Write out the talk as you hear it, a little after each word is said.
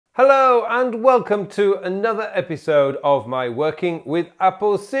Hello and welcome to another episode of my Working with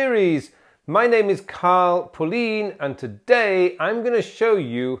Apple series. My name is Carl Pauline and today I'm going to show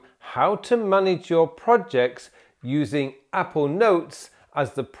you how to manage your projects using Apple Notes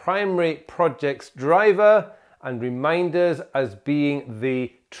as the primary project's driver and reminders as being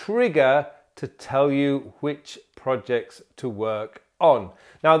the trigger to tell you which projects to work on.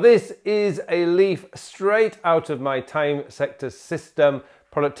 Now this is a leaf straight out of my time sector system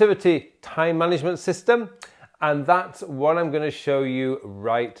productivity time management system, and that's what I'm going to show you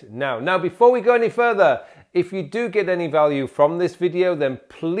right now. Now, before we go any further, if you do get any value from this video, then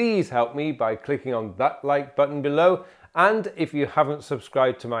please help me by clicking on that like button below. And if you haven't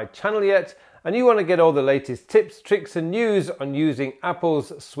subscribed to my channel yet, and you want to get all the latest tips, tricks, and news on using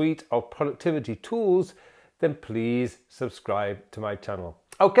Apple's suite of productivity tools, then please subscribe to my channel.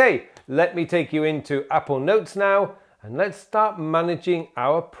 Okay, let me take you into Apple Notes now. And let's start managing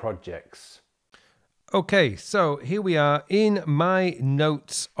our projects. Okay, so here we are in my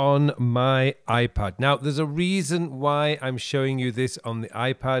notes on my iPad. Now, there's a reason why I'm showing you this on the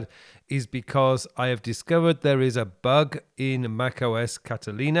iPad is because I have discovered there is a bug in macOS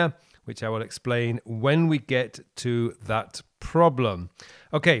Catalina, which I will explain when we get to that problem.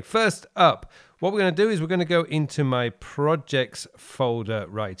 Okay, first up, what we're going to do is we're going to go into my projects folder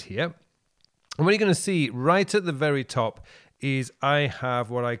right here. And what you're going to see right at the very top is I have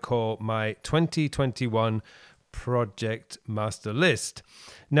what I call my 2021 project master list.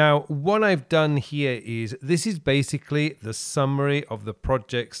 Now, what I've done here is this is basically the summary of the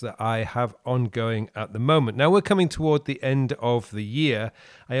projects that I have ongoing at the moment. Now, we're coming toward the end of the year.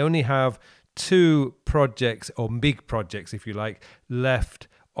 I only have 2 projects, or big projects, if you like, left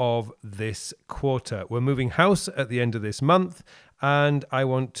of this quarter. We're moving house at the end of this month, and I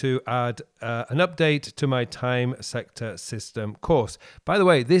want to add an update to my time sector system course. By the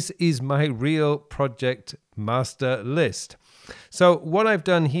way, this is my real project master list. So what I've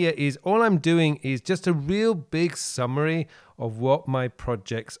done here is all I'm doing is just a real big summary of what my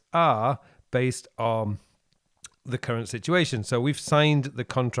projects are based on the current situation. So we've signed the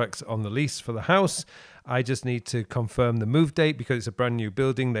contracts on the lease for the house. I just need to confirm the move date because it's a brand new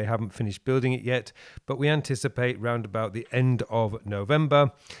building. They haven't finished building it yet, but we anticipate round about the end of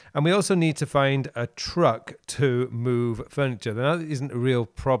November. And we also need to find a truck to move furniture. Now, that isn't a real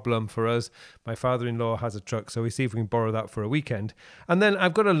problem for us. My father-in-law has a truck, so we see if we can borrow that for a weekend. And then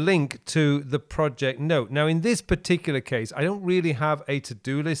I've got a link to the project note. Now, in this particular case, I don't really have a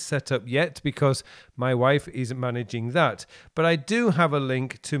to-do list set up yet because my wife is managing that. But I do have a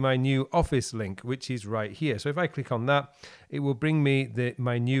link to my new office link, which is right here. So if I click on that, it will bring me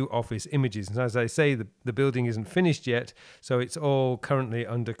my new office images. And as I say, the building isn't finished yet, so it's all currently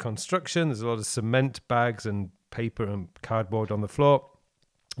under construction. There's a lot of cement bags and paper and cardboard on the floor.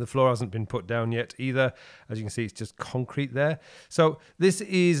 The floor hasn't been put down yet either. As you can see, it's just concrete there. So this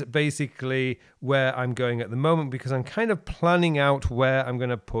is basically where I'm going at the moment because I'm kind of planning out where I'm going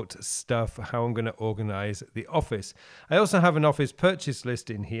to put stuff, how I'm going to organize the office. I also have an office purchase list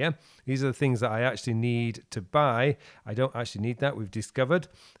in here. These are the things that I actually need to buy. I don't actually need that, we've discovered.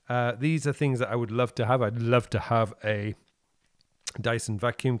 These are things that I would love to have. I'd love to have a Dyson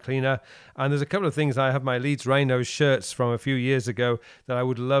vacuum cleaner, and there's a couple of things. I have my Leeds Rhino shirts from a few years ago that I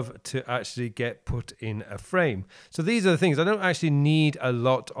would love to actually get put in a frame. So these are the things. I don't actually need a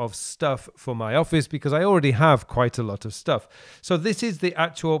lot of stuff for my office because I already have quite a lot of stuff. So this is the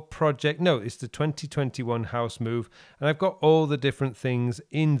actual project note. It's the 2021 house move, and I've got all the different things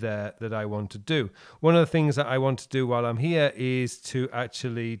in there that I want to do. One of the things that I want to do while I'm here is to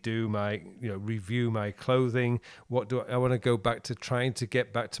actually do my, review my clothing. What do I want to go back to trying to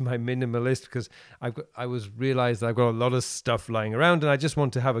get back to my minimalist because I realized I've got a lot of stuff lying around and I just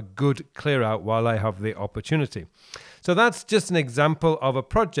want to have a good clear out while I have the opportunity. So that's just an example of a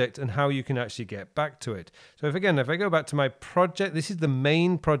project and how you can actually get back to it. So if I go back to my project, this is the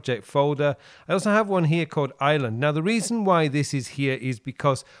main project folder. I also have one here called Island. Now the reason why this is here is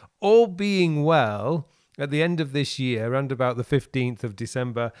because all being well, at the end of this year, around about the 15th of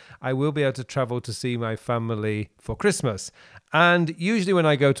December, I will be able to travel to see my family for Christmas. And usually when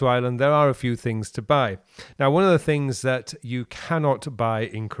I go to Ireland, there are a few things to buy. Now, one of the things that you cannot buy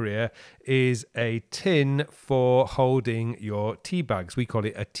in Korea is a tin for holding your tea bags. We call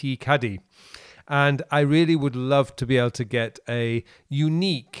it a tea caddy. And I really would love to be able to get a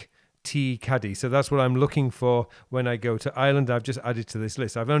unique tea caddy. So that's what I'm looking for when I go to Ireland. I've just added to this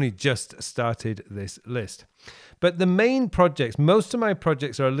list. I've only just started this list. But the main projects, most of my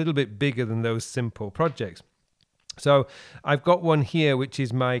projects are a little bit bigger than those simple projects. So I've got one here, which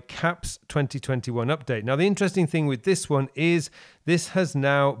is my CAPS 2021 update. Now, the interesting thing with this one is this has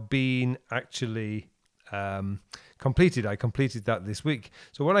now been actually completed. I completed that this week.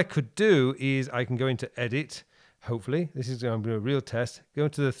 So what I could do is I can go into edit. Hopefully, this is going to be a real test. Go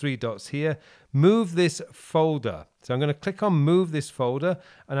into the three dots here, move this folder. So I'm going to click on move this folder,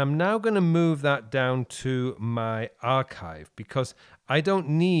 and I'm now going to move that down to my archive because I don't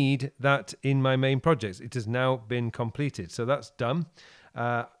need that in my main projects. It has now been completed. So that's done.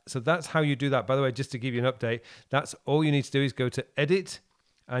 So that's how you do that. By the way, just to give you an update, that's all you need to do is go to edit,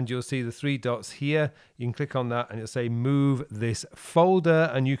 and you'll see the three dots here. You can click on that and it'll say move this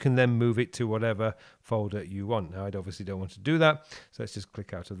folder, and you can then move it to whatever folder you want. Now, I obviously don't want to do that, so let's just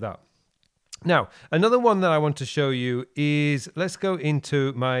click out of that. Now, another one that I want to show you is, let's go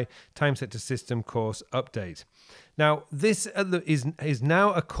into my time sector system course update. Now, this is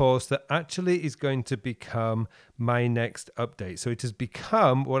now a course that actually is going to become my next update. So it has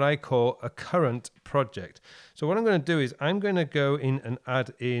become what I call a current project. So what I'm going to do is I'm going to go in and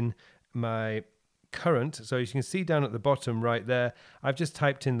add in my current. So as you can see down at the bottom right there, I've just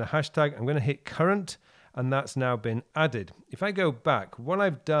typed in the hashtag. I'm going to hit current, and that's now been added. If I go back, what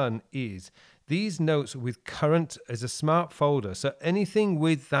I've done is these notes with current as a smart folder. So anything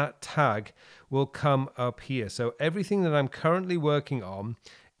with that tag will come up here. So everything that I'm currently working on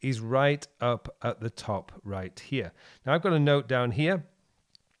is right up at the top right here. Now I've got a note down here,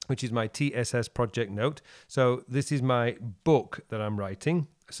 which is my TSS project note. So this is my book that I'm writing.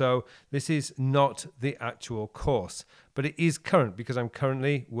 So this is not the actual course, but it is current because I'm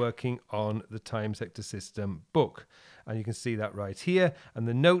currently working on the time sector system book. And you can see that right here. And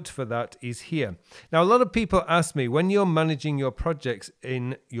the note for that is here. Now, a lot of people ask me, when you're managing your projects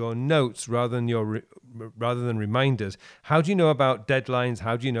in your notes rather than reminders, how do you know about deadlines?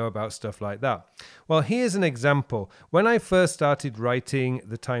 How do you know about stuff like that? Well, here's an example. When I first started writing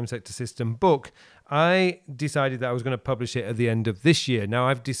the time sector system book, I decided that I was going to publish it at the end of this year. Now,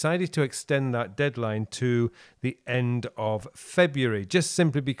 I've decided to extend that deadline to the end of February, just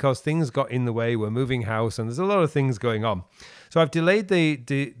simply because things got in the way. We're moving house and there's a lot of things going on. So I've delayed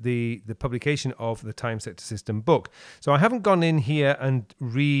the publication of the time sector system book. So I haven't gone in here and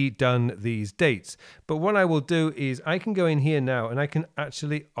redone these dates. But what I will do is I can go in here now and I can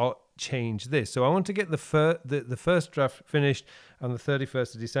actually change this. So I want to get the first draft finished on the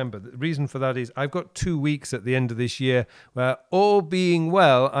 31st of December. The reason for that is I've got 2 weeks at the end of this year where, all being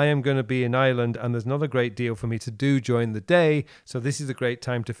well, I am going to be in Ireland and there's not a great deal for me to do during the day. So this is a great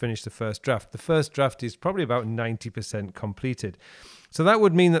time to finish the first draft. The first draft is probably about 90% completed. So that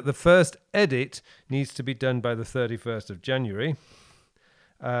would mean that the first edit needs to be done by the 31st of January.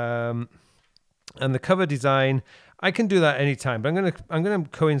 And the cover design, I can do that anytime, but I'm going to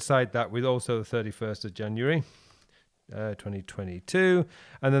coincide that with also the 31st of January 2022,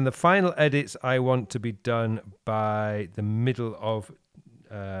 and then the final edits I want to be done by the middle of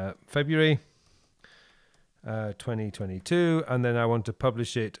February 2022, and then I want to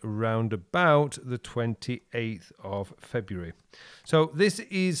publish it around about the 28th of February. So this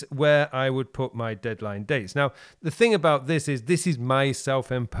is where I would put my deadline dates. Now, the thing about this is my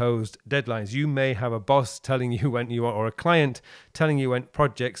self-imposed deadlines. You may have a boss telling you when you want, or a client telling you when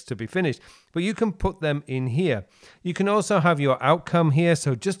projects to be finished, but you can put them in here. You can also have your outcome here,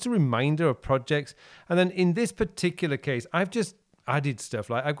 so just a reminder of projects. And then in this particular case, I've just added stuff.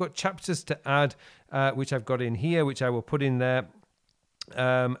 Like I've got chapters to add, which I've got in here, which I will put in there.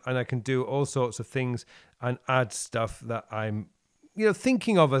 And I can do all sorts of things and add stuff that I'm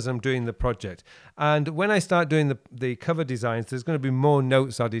thinking of as I'm doing the project. And when I start doing the cover designs, there's going to be more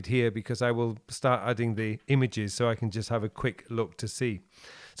notes added here because I will start adding the images so I can just have a quick look to see.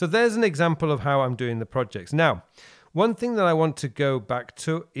 So there's an example of how I'm doing the projects. Now, one thing that I want to go back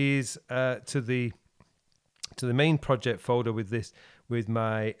to is to the main project folder with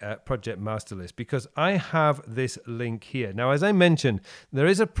my project master list, because I have this link here. Now, as I mentioned, there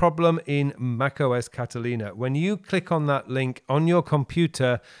is a problem in macOS Catalina. When you click on that link on your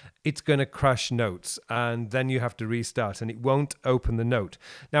computer, it's going to crash notes, and then you have to restart and it won't open the note.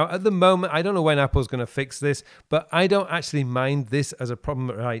 Now, at the moment, I don't know when Apple's going to fix this, but I don't actually mind this as a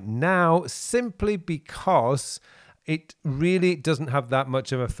problem right now, simply because it really doesn't have that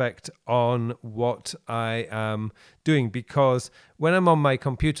much of effect on what I am doing, because when I'm on my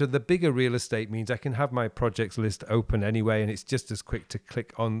computer, the bigger real estate means I can have my projects list open anyway, and it's just as quick to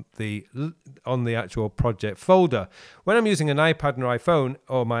click on the actual project folder. When I'm using an iPad or iPhone,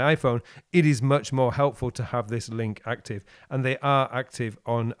 or my iPhone, it is much more helpful to have this link active, and they are active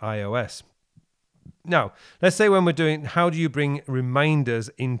on iOS. Now, let's say when we're doing, how do you bring reminders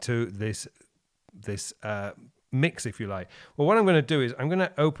into this mix, if you like. Well, what I'm going to do is I'm going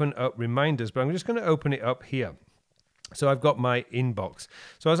to open up reminders, but I'm just going to open it up here. So I've got my inbox.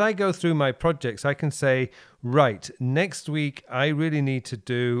 So as I go through my projects, I can say, right, next week I really need to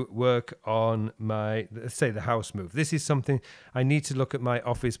do work on my, let's say, the house move. This is something I need to look at my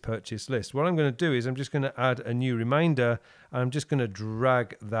office purchase list. What I'm going to do is I'm just going to add a new reminder, and I'm just going to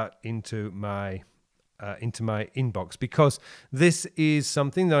drag that into my inbox, because this is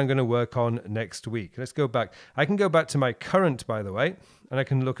something that I'm going to work on next week. Let's go back. I can go back to my current, by the way, and I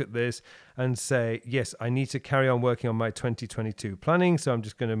can look at this and say, yes, I need to carry on working on my 2022 planning. So I'm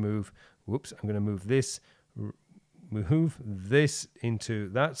just going to move, whoops, I'm going to move this into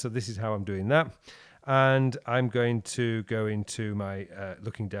that. So this is how I'm doing that. And I'm going to go into my,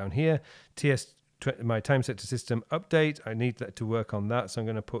 looking down here, my time set to system update. I need that to work on that. So I'm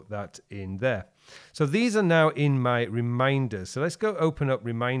going to put that in there. So these are now in my reminders. So let's go open up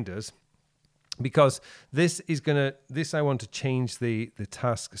reminders, because this I want to change the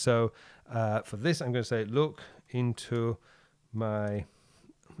task. So for this, I'm going to say, look into my,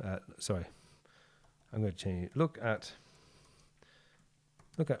 I'm going to change it. Look at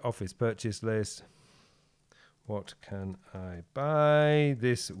office purchase list. What can I buy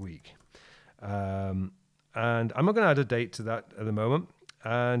this week? And I'm not going to add a date to that at the moment.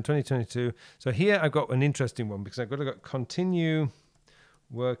 And 2022. So here I've got an interesting one, because I've got to continue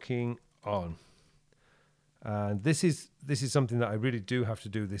working on. And this is something that I really do have to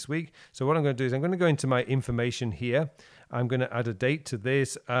do this week. So what I'm going to do is I'm going to go into my information here. I'm going to add a date to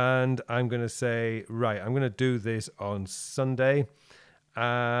this, and I'm going to say, right, I'm going to do this on Sunday.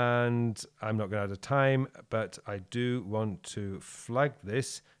 And I'm not going to add a time, but I do want to flag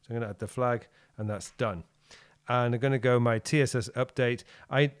this. So I'm going to add the flag, and that's done. And I'm going to go my TSS update.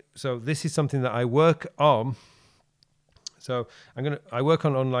 So this is something that I work on. So I work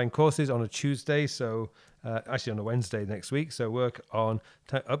on online courses on a Tuesday. So actually on a Wednesday next week. So work on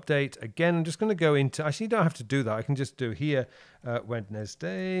update. Again, I'm just going to go into, actually you don't have to do that. I can just do here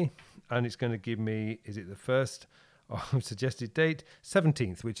Wednesday, and it's going to give me, is it the first? Suggested date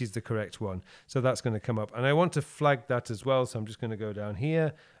 17th, which is the correct one. So that's going to come up, and I want to flag that as well. So I'm just going to go down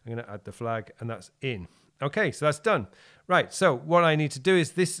here. I'm going to add the flag, and that's in. Okay, so that's done. Right, so what I need to do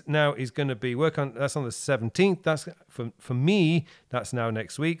is this now is going to be that's on the 17th. That's for me, that's now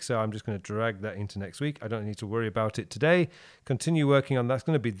next week. So I'm just going to drag that into next week. I don't need to worry about it today. Continue working on that's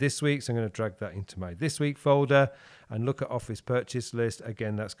going to be this week. So I'm going to drag that into my this week folder and look at office purchase list.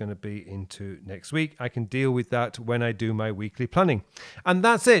 Again, that's going to be into next week. I can deal with that when I do my weekly planning. And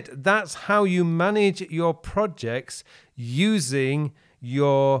that's it. That's how you manage your projects using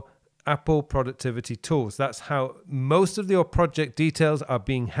your Apple productivity tools. That's how most of your project details are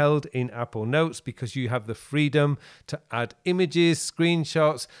being held in Apple Notes, because you have the freedom to add images,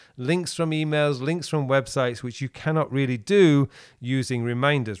 screenshots, links from emails, links from websites, which you cannot really do using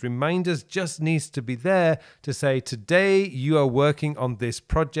reminders. Reminders just needs to be there to say, today you are working on this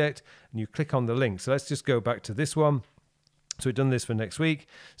project, and you click on the link. So let's just go back to this one. So we've done this for next week.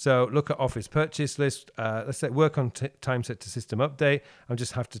 So look at office purchase list. Let's say work on time set to system update. I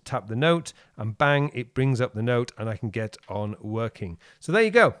just have to tap the note, and bang, it brings up the note, and I can get on working. So there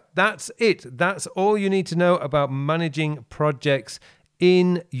you go. That's it. That's all you need to know about managing projects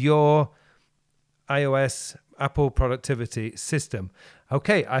in your iOS Apple productivity system.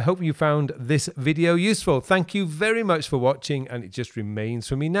 Okay, I hope you found this video useful. Thank you very much for watching, and it just remains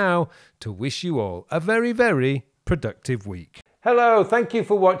for me now to wish you all a very, very productive week. Hello, thank you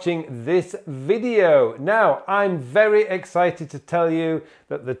for watching this video. Now, I'm very excited to tell you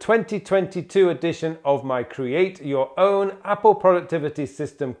that the 2022 edition of my Create Your Own Apple Productivity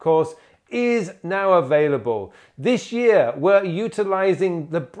System course is now available. This year, we're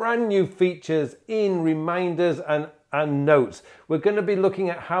utilizing the brand new features in reminders and notes. We're going to be looking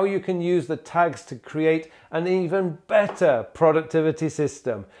at how you can use the tags to create an even better productivity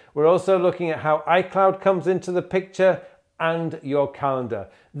system. We're also looking at how iCloud comes into the picture and your calendar.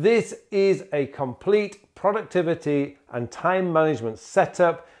 This is a complete productivity and time management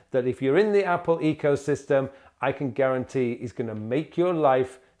setup that, if you're in the Apple ecosystem, I can guarantee is going to make your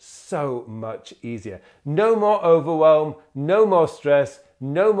life so much easier. No more overwhelm, no more stress,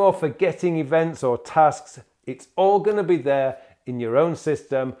 no more forgetting events or tasks. It's all going to be there in your own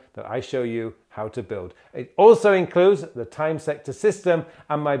system that I show you how to build. It also includes the time sector system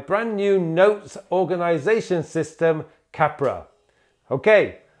and my brand new notes organization system, Capra.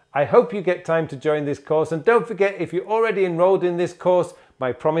 Okay, I hope you get time to join this course, and don't forget, if you're already enrolled in this course,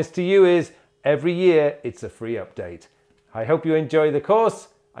 my promise to you is every year it's a free update. I hope you enjoy the course,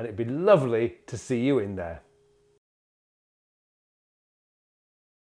 and it'd be lovely to see you in there.